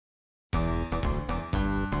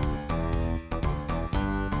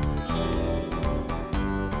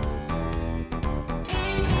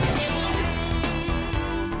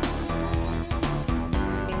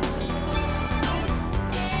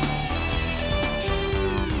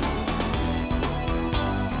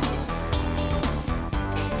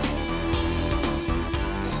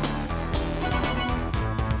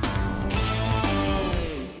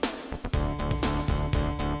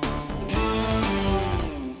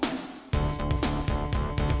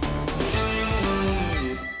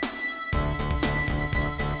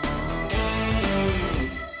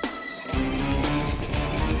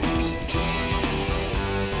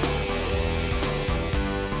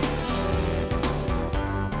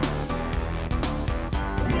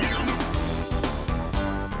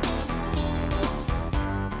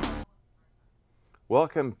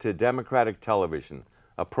Welcome to Democratic Television,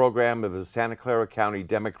 a program of the Santa Clara County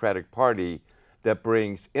Democratic Party that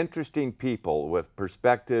brings interesting people with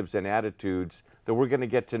perspectives and attitudes that we're going to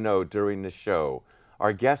get to know during the show.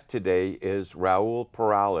 Our guest today is Raul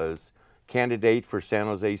Peralez, candidate for San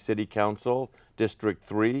Jose City Council, District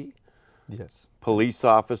 3. Yes. Police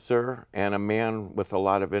officer, and a man with a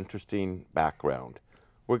lot of interesting background.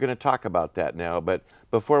 We're going to talk about that now, but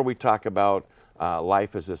before we talk about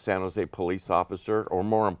life as a San Jose police officer, or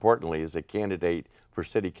more importantly, as a candidate for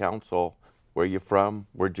city council, where you from,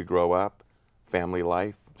 where'd you grow up, family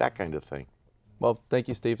life, that kind of thing. Well, thank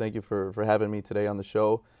you, Steve. Thank you for having me today on the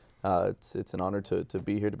show. It's an honor to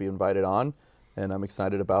be here, to be invited on, and I'm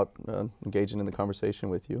excited about engaging in the conversation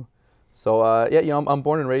with you. So I'm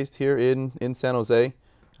born and raised here in San Jose.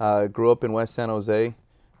 Grew up in West San Jose,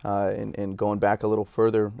 and going back a little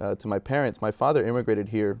further to my parents. My father immigrated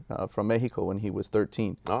here from Mexico when he was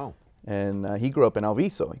 13. Oh. And he grew up in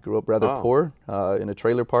Alviso. He grew up rather poor in a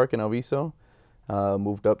trailer park in Alviso.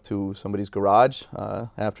 Moved up to somebody's garage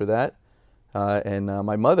after that.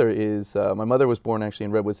 My mother was born actually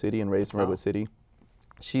in Redwood City and raised in Redwood City.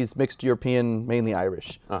 She's mixed European, mainly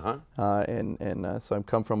Irish. So I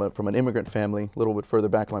come from an immigrant family, a little bit further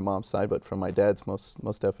back on my mom's side, but from my dad's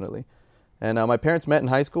most definitely. And my parents met in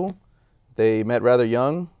high school. They met rather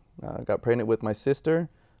young, got pregnant with my sister,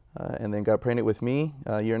 and then got pregnant with me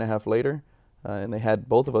a year and a half later. And they had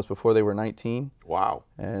both of us before they were 19. Wow.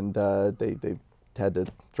 And they had to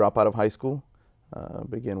drop out of high school,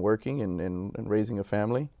 begin working and raising a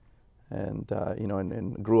family. And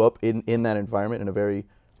and grew up in that environment, in a very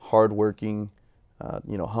hardworking,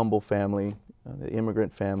 humble family, the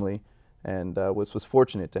immigrant family, and was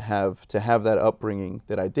fortunate to have that upbringing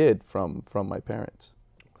that I did from my parents.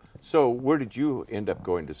 So where did you end up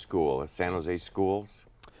going to school? San Jose schools?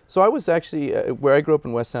 So I was actually where I grew up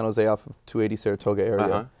in West San Jose, off of 280 Saratoga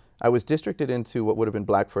area. I was districted into what would have been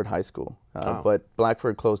Blackford High School, but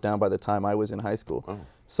Blackford closed down by the time I was in high school.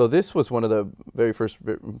 So this was one of the very first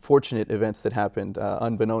fortunate events that happened,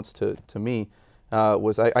 unbeknownst to me,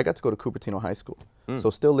 was I got to go to Cupertino High School. So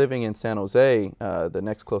still living in San Jose, the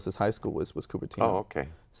next closest high school was Cupertino. Oh, okay.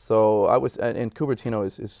 So I was, and Cupertino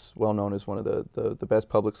is well known as one of the best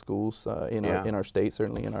public schools in our state,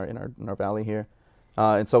 certainly in our valley here.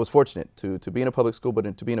 And so I was fortunate to be in a public school,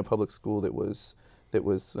 but to be in a public school that was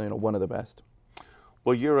one of the best.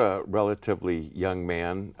 Well, you're a relatively young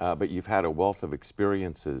man, but you've had a wealth of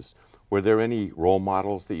experiences. Were there any role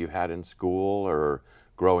models that you had in school or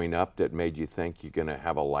growing up that made you think you're going to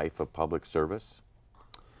have a life of public service?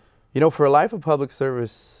 For a life of public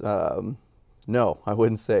service, no, I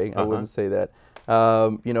wouldn't say. I wouldn't say that.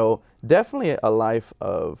 Definitely a life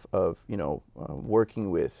of working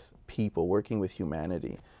with people, working with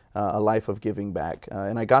humanity, a life of giving back,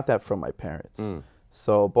 and I got that from my parents.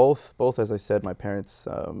 So both, as I said, my parents,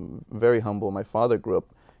 very humble. My father grew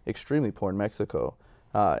up extremely poor in Mexico.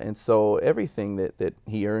 And so everything that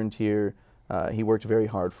he earned here, he worked very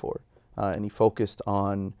hard for. And he focused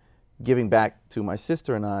on giving back to my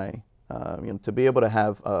sister and I, to be able to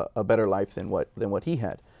have a better life than what he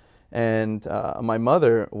had. And my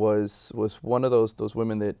mother was one of those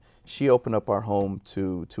women that she opened up our home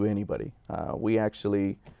to anybody. We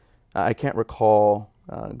actually, I can't recall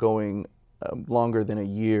going longer than a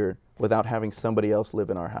year without having somebody else live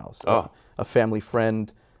in our house. A family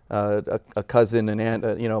friend, a cousin, an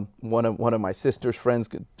aunt, one of my sister's friends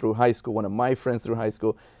through high school, one of my friends through high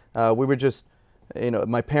school. We were just,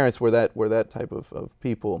 my parents were that type of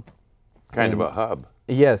people. Kind of a hub.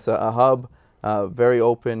 Yes, a hub, very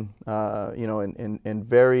open, and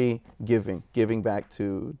very giving back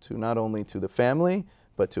to not only to the family,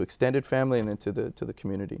 but to extended family and then to the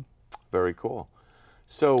community. Very cool.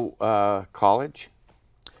 So college?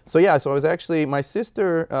 So I was actually, my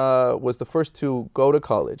sister was the first to go to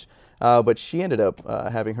college, but she ended up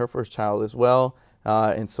having her first child as well,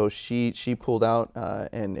 and so she pulled out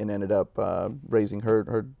and ended up raising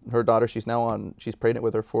her daughter. She's pregnant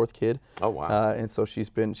with her fourth kid. Oh, wow. And so she's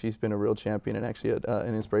been a real champion and actually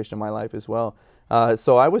an inspiration in my life as well.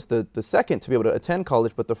 So I was the second to be able to attend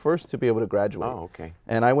college, but the first to be able to graduate. Oh, okay.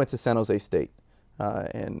 And I went to San Jose State.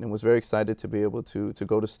 And was very excited to be able to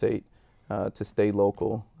go to state, to stay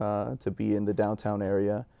local, to be in the downtown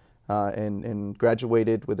area, and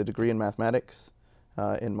graduated with a degree in mathematics.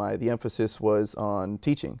 And the emphasis was on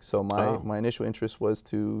teaching. So my initial interest was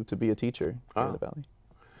to be a teacher here in the Valley.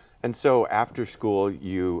 And so after school,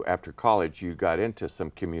 after college, you got into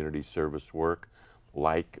some community service work,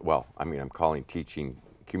 I'm calling teaching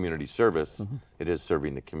community service. It is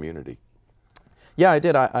serving the community. Yeah, I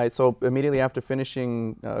did. So immediately after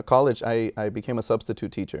finishing college, I became a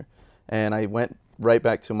substitute teacher. and I went right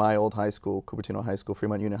back to my old high school, Cupertino High School,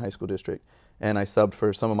 Fremont Union High School District, and I subbed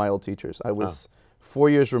for some of my old teachers. I was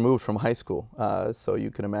 4 years removed from high school, so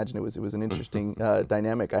you can imagine it was an interesting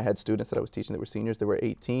dynamic. I had students that I was teaching that were seniors. They were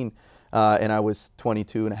 18, and I was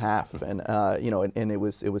 22 and a half, and you know, and it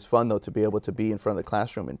was fun though to be able to be in front of the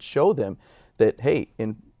classroom and show them that, hey,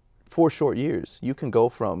 in 4 short years, you can go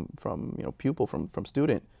from you know, pupil, from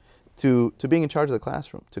student to being in charge of the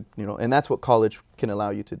classroom, to, you know, and that's what college can allow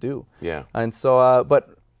you to do. Yeah. And so,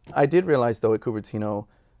 but I did realize though at Cupertino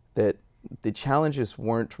that the challenges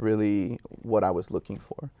weren't really what I was looking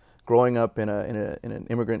for. Growing up in an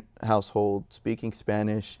immigrant household, speaking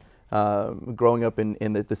Spanish, growing up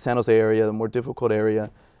in the San Jose area, the more difficult area,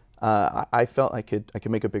 I felt I could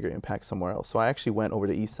make a bigger impact somewhere else. So I actually went over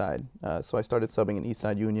to East Side. So I started subbing in East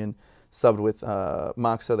Side Union, subbed with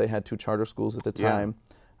Moxa. They had 2 charter schools at the time.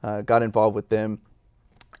 Got involved with them,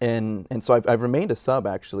 and so I've remained a sub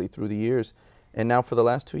actually through the years. And now for the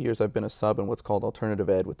last 2 years, I've been a sub in what's called alternative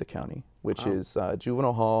ed with the county, which is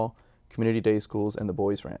juvenile hall, community day schools, and the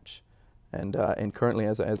boys ranch. And currently,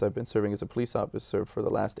 as I've been serving as a police officer for the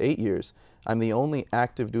last 8 years, I'm the only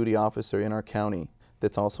active duty officer in our county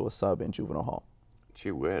that's also a sub in juvenile hall. Gee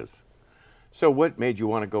whiz. So what made you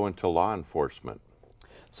want to go into law enforcement?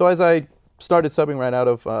 So as I started subbing right out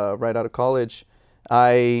of college,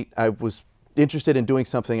 I was interested in doing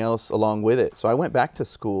something else along with it. So I went back to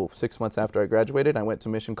school 6 months after I graduated. I went to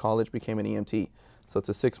Mission College, became an EMT. So it's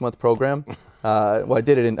a 6-month program. Well, I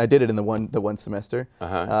did it in the one semester.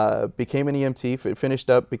 Became an EMT, finished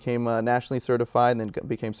up, became nationally certified, and then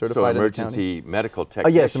became certified in the county. Emergency medical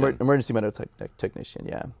technician. Yes, emergency medical technician.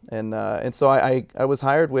 Yeah, and so I was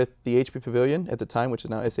hired with the HP Pavilion at the time, which is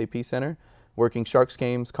now SAP Center, working Sharks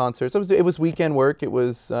games, concerts. It was weekend work. It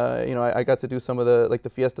was you know, I got to do some of the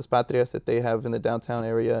Fiestas Patrias that they have in the downtown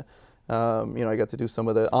area. You know, I got to do some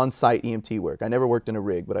of the on-site EMT work. I never worked in a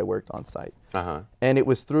rig, but I worked on-site. And it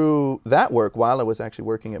was through that work, while I was actually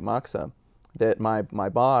working at Moxa, that my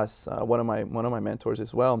boss, one of my mentors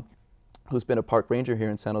as well, who's been a park ranger here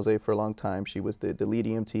in San Jose for a long time. She was the lead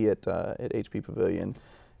EMT at HP Pavilion,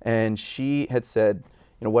 and she had said,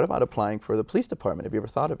 you know, what about applying for the police department? Have you ever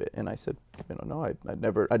thought of it? And I said, you know, no,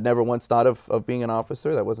 I'd never once thought of being an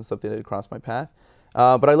officer. That wasn't something that had crossed my path.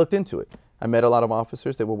 But I looked into it. I met a lot of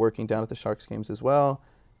officers that were working down at the Sharks games as well,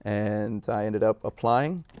 and I ended up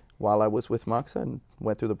applying while I was with Moxa and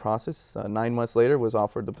went through the process. 9 months later, was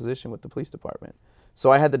offered the position with the police department.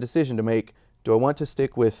 So I had the decision to make: do I want to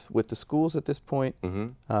stick with the schools at this point,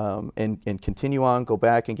 and continue on, go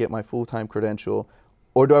back and get my full-time credential,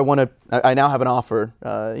 or do I want to? I now have an offer,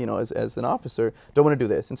 you know, as an officer. Do I want to do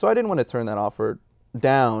this? And so I didn't want to turn that offer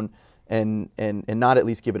down and not at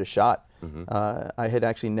least give it a shot. I had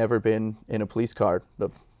actually never been in a police car, the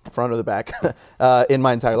front or the back, in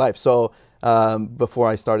my entire life. So before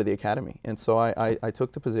I started the academy, and so I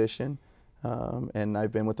took the position, and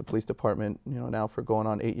I've been with the police department, you know, now for going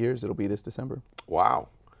on 8 years. It'll be this December. Wow.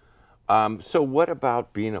 So what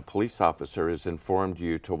about being a police officer has informed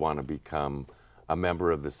you to want to become a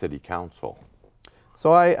member of the city council?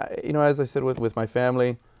 So you know, as I said with my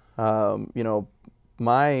family, you know,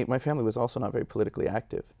 my family was also not very politically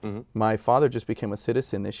active. My father just became a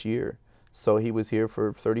citizen this year, so he was here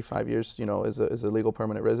for 35 years, you know, as a legal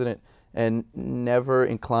permanent resident, and never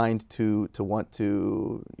inclined to want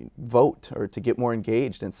to vote or to get more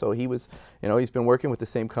engaged. And so he was, you know, he's been working with the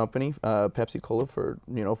same company, Pepsi Cola, for,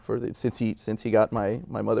 you know, since he got my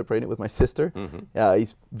mother pregnant with my sister.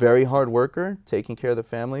 He's very hard worker, taking care of the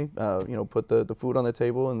family, you know, put the food on the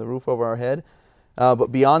table and the roof over our head.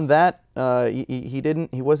 But beyond that,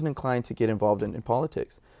 he wasn't inclined to get involved in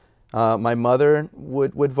politics. My mother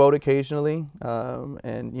would vote occasionally,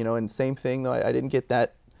 and, you know, and same thing though, I didn't get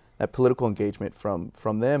that political engagement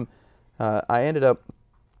from them. I ended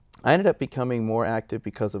up becoming more active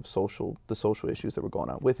because of the social issues that were going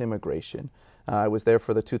on with immigration. I was there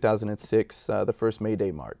for the 2006, the first May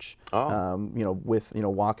Day March. You know,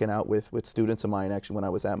 walking out with students of mine. Actually, when I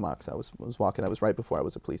was at Mox, I was walking. That was right before I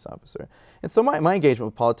was a police officer. And so my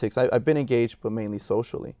engagement with politics, I've been engaged, but mainly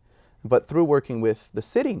socially. But through working with the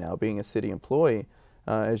city now, being a city employee,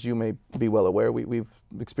 as you may be well aware, we've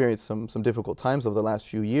experienced some difficult times over the last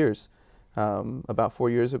few years. About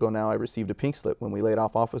 4 years ago now, I received a pink slip when we laid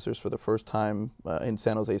off officers for the first time in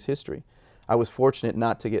San Jose's history. I was fortunate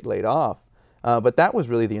not to get laid off, but that was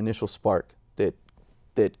really the initial spark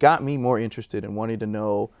that got me more interested in wanting to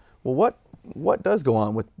know, well, what does go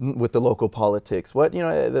on with the local politics? What, you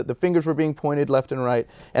know, the fingers were being pointed left and right,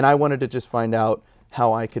 and I wanted to just find out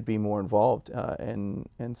how I could be more involved. And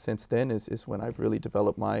since then is when I've really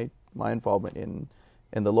developed my involvement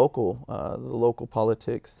in the local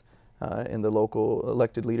politics. in the local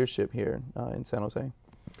elected leadership here in San Jose.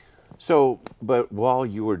 So, but while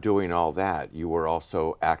you were doing all that, you were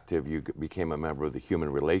also active. You became a member of the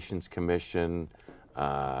Human Relations Commission.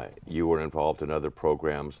 You were involved in other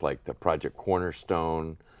programs like the Project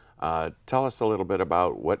Cornerstone. Tell us a little bit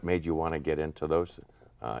about what made you want to get into those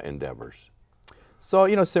endeavors.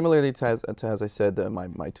 So, similarly to as I said,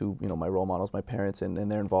 my two, my role models, my parents,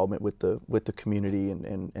 and their involvement with the community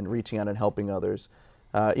and reaching out and helping others.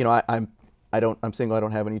 I'm single. I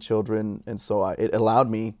don't have any children, and so it allowed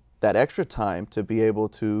me that extra time to be able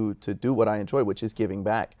to do what I enjoy, which is giving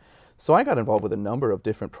back. So I got involved with a number of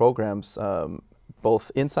different programs,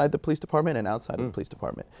 both inside the police department and outside of the police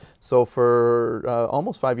department. So for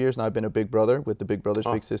almost 5 years now, I've been a big brother with the Big Brothers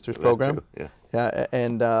Big Sisters program. Yeah,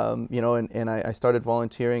 and I started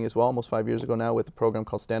volunteering as well almost 5 years ago now with a program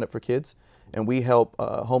called Stand Up for Kids, and we help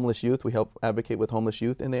homeless youth. We help advocate with homeless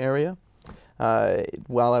youth in the area.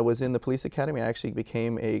 While I was in the police academy, I actually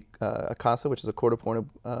became a CASA, which is a court-appointed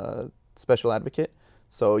special advocate.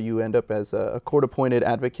 So you end up as a court-appointed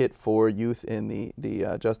advocate for youth in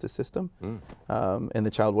the justice system and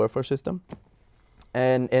the child welfare system.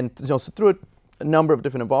 And so through a number of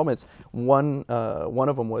different involvements, one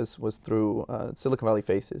of them was through Silicon Valley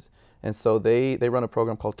Faces, and so they run a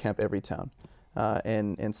program called Camp Everytown,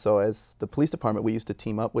 and so as the police department, we used to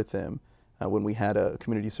team up with them when we had a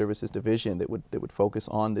community services division that would focus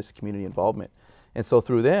on this community involvement. And so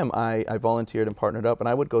through them, I volunteered and partnered up, and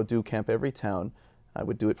I would go do Camp Everytown. I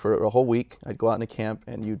would do it for a whole week. I'd go out in a camp,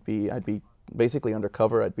 and I'd be basically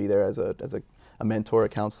undercover. I'd be there as a mentor, a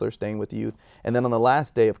counselor, staying with the youth. And then on the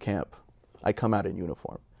last day of camp, I come out in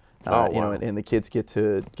uniform. Wow. And the kids get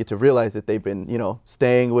to realize that they've been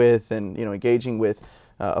staying with and engaging with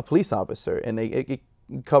a police officer, and it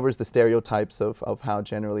covers the stereotypes of how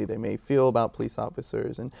generally they may feel about police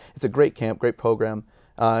officers. And it's a great camp, great program.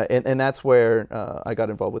 And that's where I got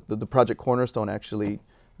involved with the Project Cornerstone. Actually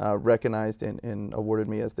recognized and awarded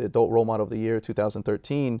me as the Adult Role Model of the Year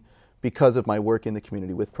 2013 because of my work in the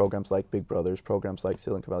community with programs like Big Brothers, programs like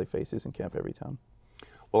Silicon Valley Faces, and Camp Everytown.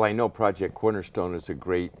 Well, I know Project Cornerstone is a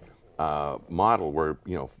great model where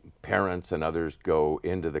parents and others go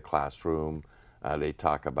into the classroom. They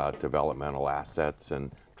talk about developmental assets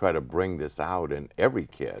and try to bring this out in every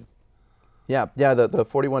kid. Yeah. The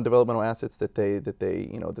 41 developmental assets that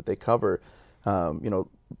they cover.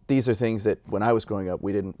 These are things that when I was growing up,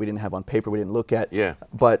 we didn't have on paper, we didn't look at. Yeah.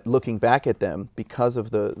 But looking back at them, because of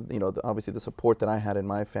obviously the support that I had in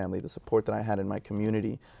my family, the support that I had in my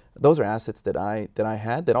community, those are assets that I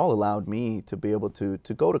had that all allowed me to be able to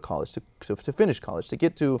go to college, to finish college, to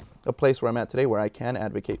get to a place where I'm at today, where I can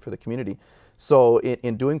advocate for the community. So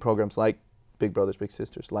in doing programs like Big Brothers Big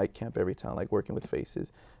Sisters, like Camp Everytown, like working with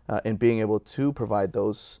Faces, and being able to provide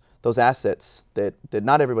those assets that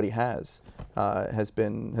not everybody has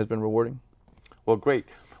been rewarding. Well, great.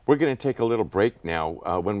 We're going to take a little break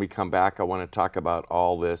now. When we come back, I want to talk about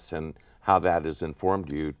all this and how that has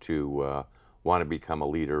informed you to want to become a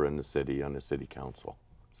leader in the city, on the city council.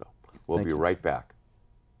 So we'll be right back.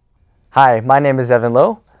 Hi, my name is Evan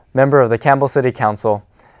Lowe, member of the Campbell City Council,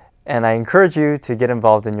 and I encourage you to get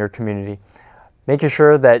involved in your community, making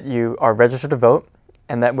sure that you are registered to vote,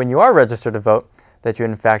 and that when you are registered to vote, that you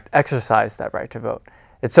in fact exercise that right to vote.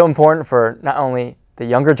 It's so important for not only the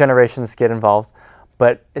younger generations to get involved,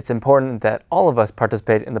 but it's important that all of us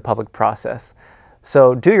participate in the public process.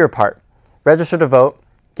 So do your part. Register to vote,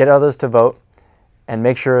 get others to vote, and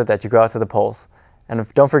make sure that you go out to the polls. And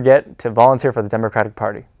don't forget to volunteer for the Democratic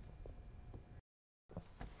Party.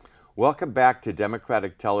 Welcome back to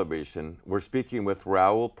Democratic Television. We're speaking with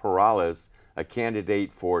Raul Peralez, a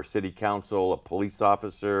candidate for city council, a police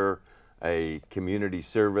officer, a community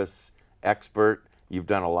service expert. You've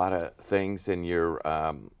done a lot of things in your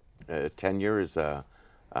tenure as a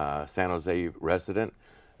San Jose resident.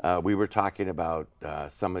 We were talking about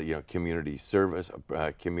some of community service,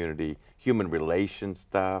 community human relations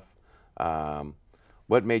stuff.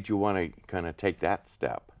 What made you want to kind of take that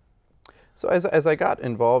step? So as I got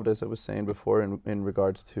involved, as I was saying before, in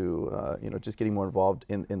regards to just getting more involved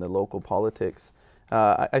in the local politics,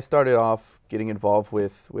 I started off getting involved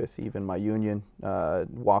with even my union,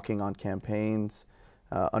 walking on campaigns,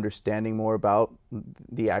 understanding more about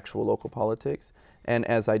the actual local politics. And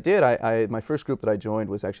as I did, my first group that I joined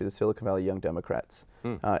was actually the Silicon Valley Young Democrats.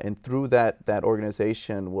 And through that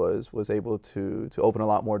organization was able to open a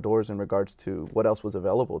lot more doors in regards to what else was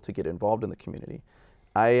available to get involved in the community.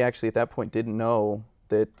 I actually at that point didn't know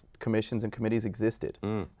that commissions and committees existed.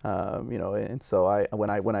 And so when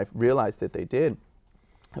I realized that they did,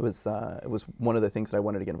 it was one of the things that I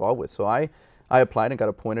wanted to get involved with. So I I applied and got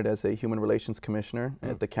appointed as a human relations commissioner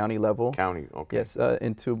at the county level. County, okay. Yes,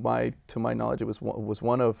 and to my knowledge, it was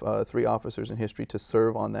one of 3 officers in history to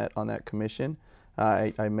serve on that commission.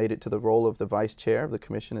 I made it to the role of the vice chair of the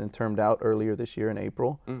commission and termed out earlier this year in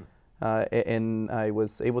April. And I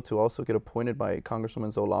was able to also get appointed by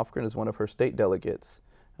Congresswoman Zoe Lofgren as one of her state delegates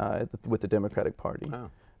with the Democratic Party. Wow.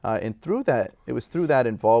 And through that, it was through that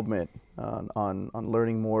involvement on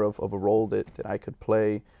learning more of a role that I could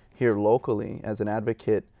play here locally as an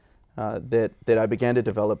advocate that I began to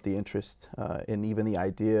develop the interest in even the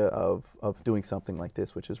idea of doing something like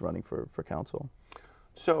this, which is running for council.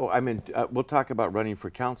 So, I mean, we'll talk about running for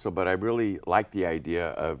council, but I really like the idea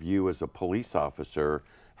of you as a police officer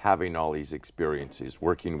having all these experiences,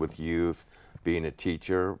 working with youth, being a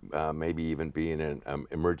teacher, maybe even being an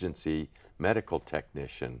emergency medical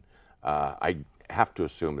technician. I have to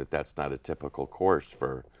assume that that's not a typical course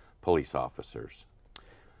for police officers.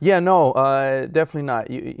 Yeah, no, definitely not.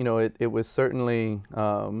 You know, it was certainly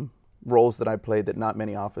roles that I played that not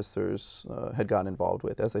many officers had gotten involved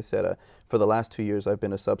with. As I said, for the last 2 years, I've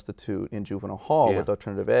been a substitute in juvenile hall with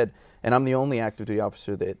alternative ed, and I'm the only active duty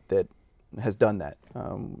officer that has done that,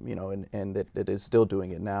 you know, and that is still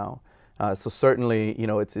doing it now. So certainly, you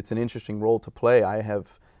know, it's an interesting role to play. I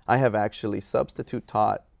have actually substitute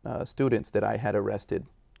taught students that I had arrested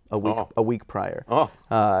a week prior.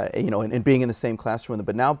 You know, and being in the same classroom,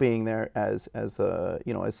 but now being there as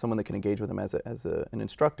you know, as someone that can engage with them as an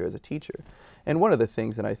instructor, as a teacher. And one of the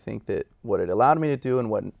things that I think that what it allowed me to do, and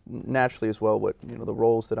what naturally as well, what, you know, the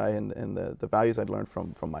roles that I and the values I'd learned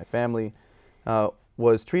from my family,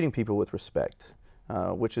 was treating people with respect,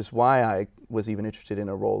 which is why I was even interested in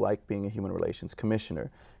a role like being a human relations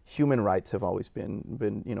commissioner. Human rights have always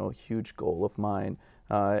been you know, a huge goal of mine.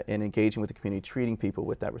 And engaging with the community, treating people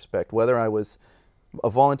with that respect. Whether I was a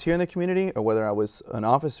volunteer in the community or whether I was an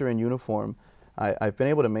officer in uniform, I've been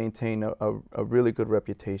able to maintain a really good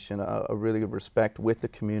reputation, a really good respect with the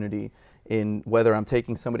community in whether I'm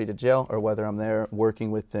taking somebody to jail or whether I'm there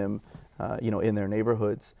working with them, you know, in their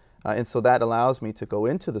neighborhoods. And so that allows me to go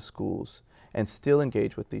into the schools and still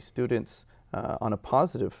engage with these students in a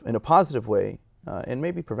positive way. And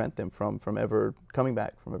maybe prevent them from ever coming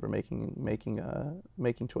back, from ever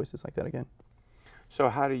making choices like that again. So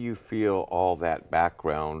how do you feel all that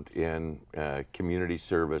background in community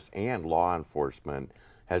service and law enforcement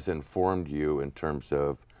has informed you in terms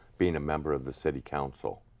of being a member of the city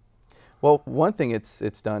council? Well, one thing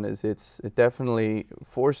it's done is it definitely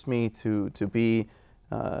forced me to be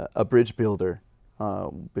a bridge builder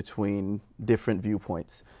between different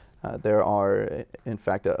viewpoints. There are, in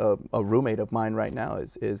fact, a roommate of mine right now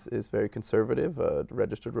is very conservative, a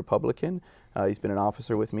registered Republican. He's been an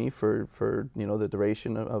officer with me for you know, the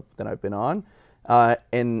duration that I've been on,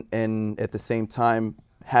 and at the same time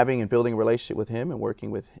having and building a relationship with him and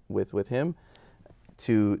working with him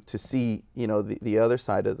to see, you know, the other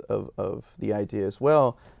side of the idea as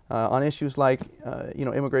well, on issues like you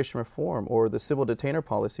know, immigration reform or the civil detainer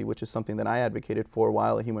policy, which is something that I advocated for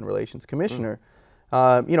while a human relations commissioner.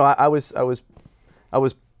 You know, I was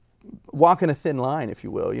walking a thin line, if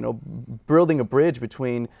you will, you know, building a bridge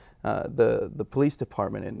between the police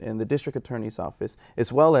department and the district attorney's office,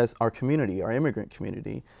 as well as our community, our immigrant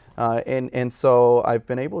community. And so I've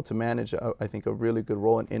been able to manage, I think, a really good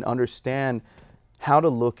role and understand how to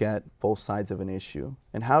look at both sides of an issue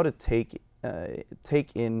and how to take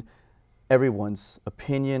in everyone's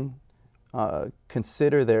opinion,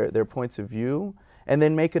 consider their points of view, and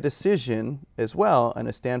then make a decision as well and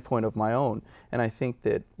a standpoint of my own. And I think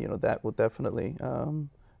that, you know, that will definitely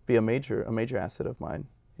be a major asset of mine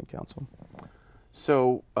in council.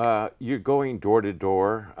 So you're going door to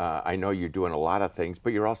door. I know you're doing a lot of things,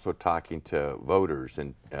 but you're also talking to voters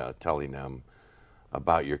and telling them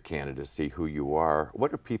about your candidacy, who you are.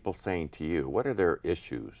 What are people saying to you? What are their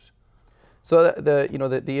issues? So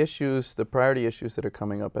the issues, the priority issues that are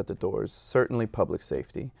coming up at the doors, certainly public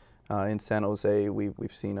safety. In San Jose,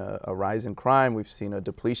 we've seen a rise in crime. We've seen a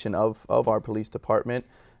depletion of our police department,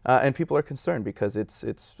 and people are concerned because it's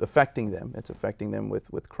affecting them. It's affecting them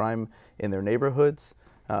with crime in their neighborhoods,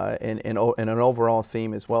 and an overall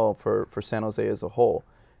theme as well for San Jose as a whole.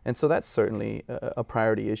 And so that's certainly a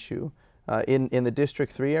priority issue. In the District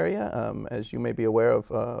 3 area, as you may be aware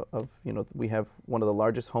of, you know, we have one of the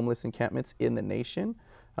largest homeless encampments in the nation.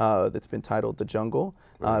 That's been titled The Jungle.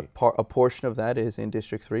 Right. A portion of that is in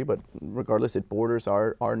District 3, but regardless, it borders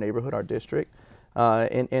our neighborhood, our district.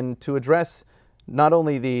 And to address not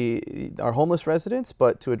only our homeless residents,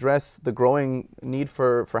 but to address the growing need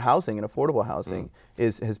for housing and affordable housing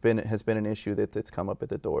has been an issue that's come up at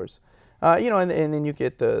the doors. You know, and then you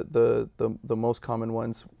get the most common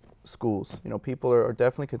ones. schools. You know, people are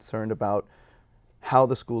definitely concerned about how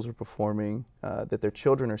the schools are performing, that their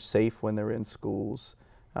children are safe when they're in schools,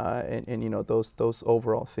 and you know, those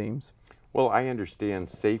overall themes. Well, I understand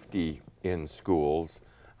safety in schools.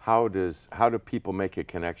 How do people make a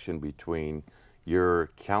connection between your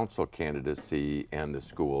council candidacy and the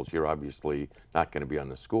schools? You're obviously not going to be on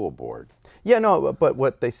the school board. Yeah, no, but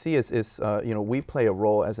what they see is you know, we play a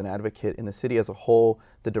role as an advocate in the city as a whole,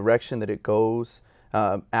 the direction that it goes.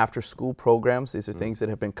 After school programs, these are things that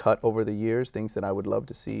have been cut over the years, things that I would love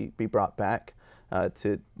to see be brought back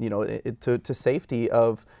to, you know, to safety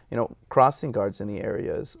of, you know, crossing guards in the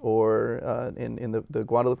areas, or in the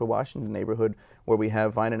Guadalupe, Washington neighborhood, where we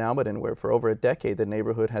have Vine and Almaden, where for over a decade the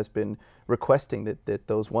neighborhood has been requesting that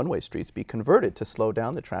those one-way streets be converted to slow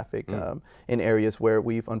down the traffic in areas where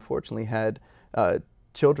we've unfortunately had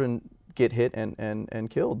children get hit and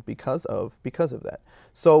killed because of that.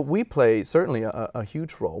 So we play certainly a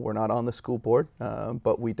huge role. We're not on the school board,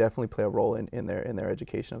 but we definitely play a role in their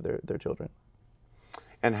education of their children.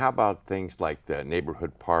 And how about things like the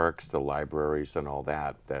neighborhood parks, the libraries, and all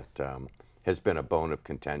that has been a bone of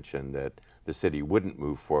contention that the city wouldn't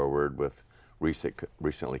move forward with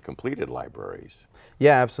recently completed libraries?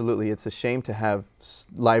 Yeah, absolutely. It's a shame to have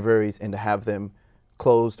libraries and to have them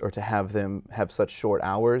closed, or to have them have such short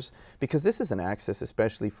hours, because this is an access,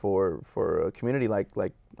 especially for a community like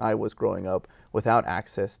I was growing up, without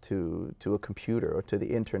access to a computer or to the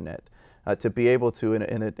internet. To be able to,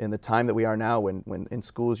 in the time that we are now, when in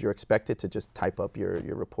schools you're expected to just type up your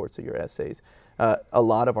reports or your essays, a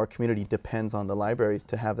lot of our community depends on the libraries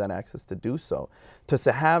to have that access to do so.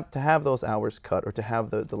 To have those hours cut, or to have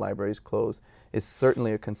the libraries closed, is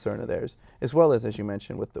certainly a concern of theirs, as well as you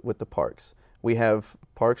mentioned, with the parks. We have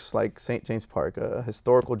parks like St. James Park, a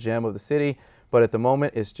historical gem of the city, but at the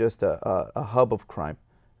moment it's just a hub of crime.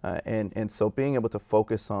 And so being able to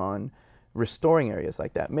focus on restoring areas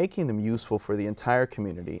like that, making them useful for the entire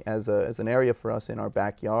community as an area for us in our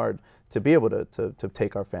backyard to be able to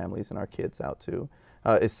take our families and our kids out to,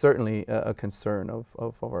 is certainly a concern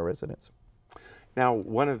of our residents. Now,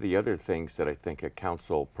 one of the other things that I think a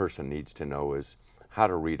council person needs to know is how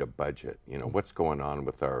to read a budget. You know, what's going on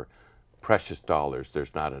with our precious dollars.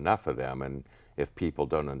 There's not enough of them, and if people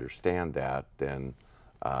don't understand that, then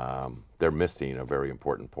they're missing a very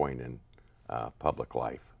important point in public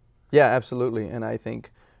life. Yeah, absolutely. And I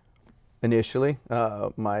think initially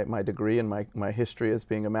my degree and my history as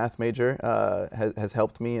being a math major has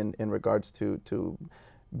helped me in regards to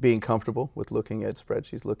being comfortable with looking at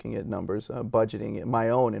spreadsheets, looking at numbers, budgeting in my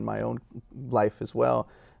own life as well.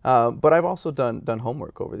 But I've also done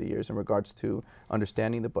homework over the years in regards to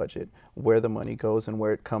understanding the budget, where the money goes and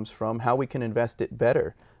where it comes from, how we can invest it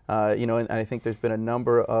better. You know, and I think there's been a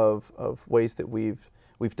number of ways that we've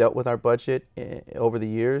dealt with our budget over the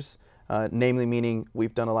years, namely meaning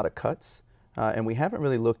we've done a lot of cuts, and we haven't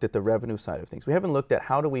really looked at the revenue side of things. We haven't looked at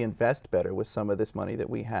how do we invest better with some of this money that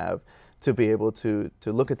we have, to be able to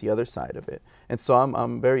look at the other side of it. And so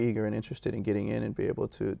I'm very eager and interested in getting in and be able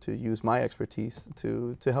to use my expertise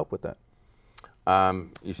to help with that.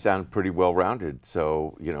 You sound pretty well-rounded.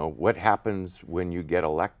 So, you know, what happens when you get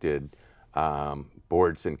elected?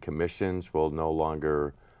 Boards and commissions will no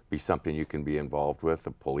longer be something you can be involved with,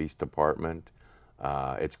 the police department.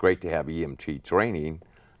 It's great to have EMT training,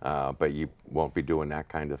 but you won't be doing that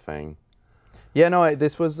kind of thing. Yeah, no,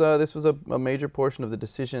 this was a major portion of the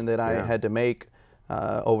decision that I had to make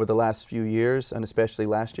over the last few years, and especially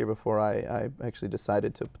last year before I actually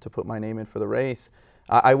decided to put my name in for the race.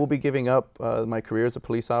 I will be giving up my career as a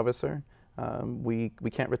police officer. We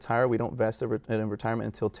can't retire. We don't vest in retirement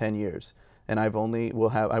until 10 years, and I will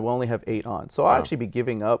only have 8 on. So I'll actually be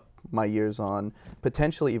giving up my years on,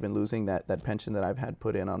 potentially even losing that pension that I've had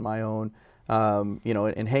put in on my own. You know,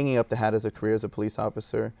 and hanging up the hat as a career as a police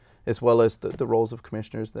officer, as well as the roles of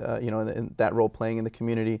commissioners, you know, and that role playing in the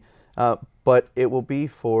community. But it will be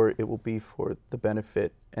for the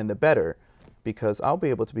benefit and the better, because I'll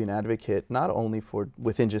be able to be an advocate not only for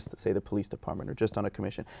within just, say, the police department or just on a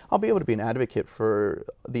commission. I'll be able to be an advocate for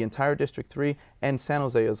the entire District 3 and San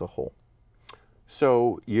Jose as a whole.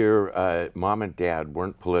 So your mom and dad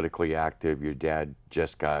weren't politically active. Your dad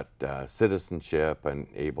just got citizenship and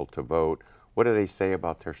able to vote. What do they say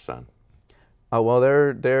about their son? Well,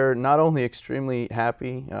 they're not only extremely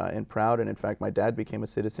happy and proud, and in fact, my dad became a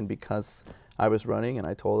citizen because I was running, and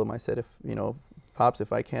I told him, I said, if you know, Pops,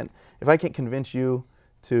 if I can't convince you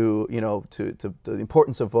to the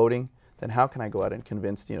importance of voting, then how can I go out and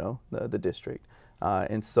convince the district?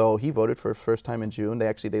 And so he voted for his first time in June.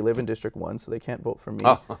 They live in District 1, so they can't vote for me.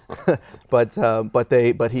 Oh. but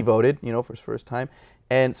he voted, for his first time.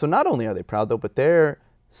 And so not only are they proud though, but they're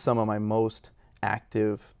some of my most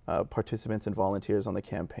active participants and volunteers on the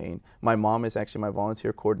campaign. My mom is actually my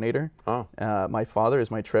volunteer coordinator. Oh. My father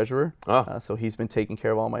is my treasurer. Oh. So he's been taking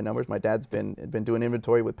care of all my numbers. My dad's been doing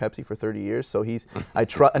inventory with Pepsi for 30 years. So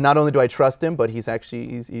not only do I trust him, but he's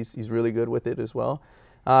really good with it as well.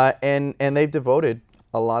 And they've devoted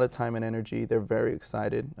a lot of time and energy. They're very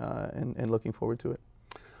excited and looking forward to it.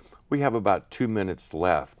 We have about 2 minutes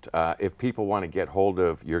left. If people want to get hold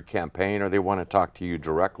of your campaign or they want to talk to you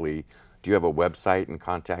directly, do you have a website and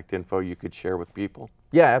contact info you could share with people?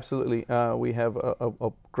 Yeah, absolutely. We have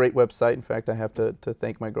a great website. In fact, I have to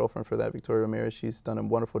thank my girlfriend for that, Victoria Ramirez. She's done a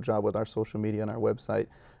wonderful job with our social media and our website.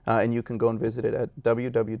 And you can go and visit it at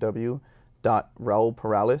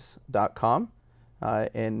www.raulperalez.com.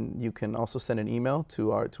 And you can also send an email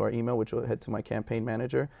to our email, which will head to my campaign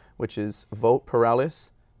manager, which is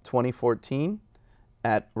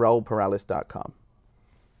voteperalez2014@raulperalez.com.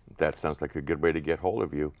 That sounds like a good way to get hold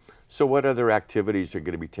of you. So what other activities are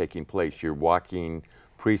going to be taking place? You're walking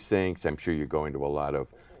precincts. I'm sure you're going to a lot of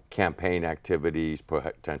campaign activities,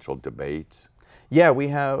 potential debates. Yeah, we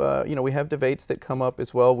have we have debates that come up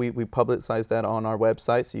as well. We publicize that on our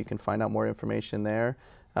website, so you can find out more information there.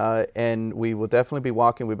 And we will definitely be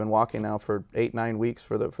walking. We've been walking now for 8-9 weeks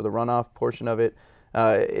for the runoff portion of it.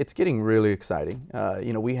 It's getting really exciting.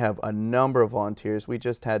 We have a number of volunteers. We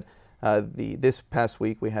just had this past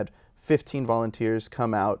week we had 15 volunteers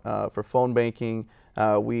come out for phone banking.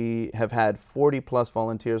 We have had 40+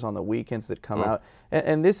 volunteers on the weekends that come out,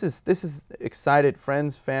 and this is excited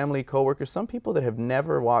friends, family, coworkers, some people that have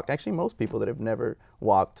never walked. Actually, most people that have never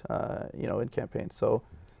walked, in campaigns. So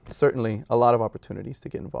certainly a lot of opportunities to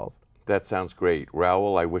get involved. That sounds great.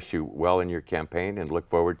 Raul, I wish you well in your campaign and look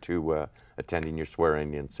forward to attending your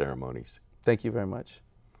swearing-in ceremonies. Thank you very much.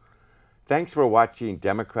 Thanks for watching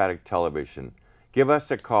Democratic Television. Give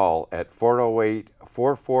us a call at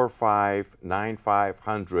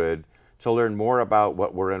 408-445-9500 to learn more about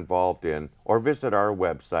what we're involved in, or visit our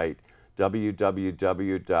website,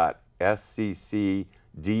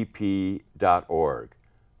 www.sccdp.org.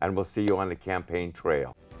 And we'll see you on the campaign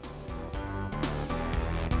trail.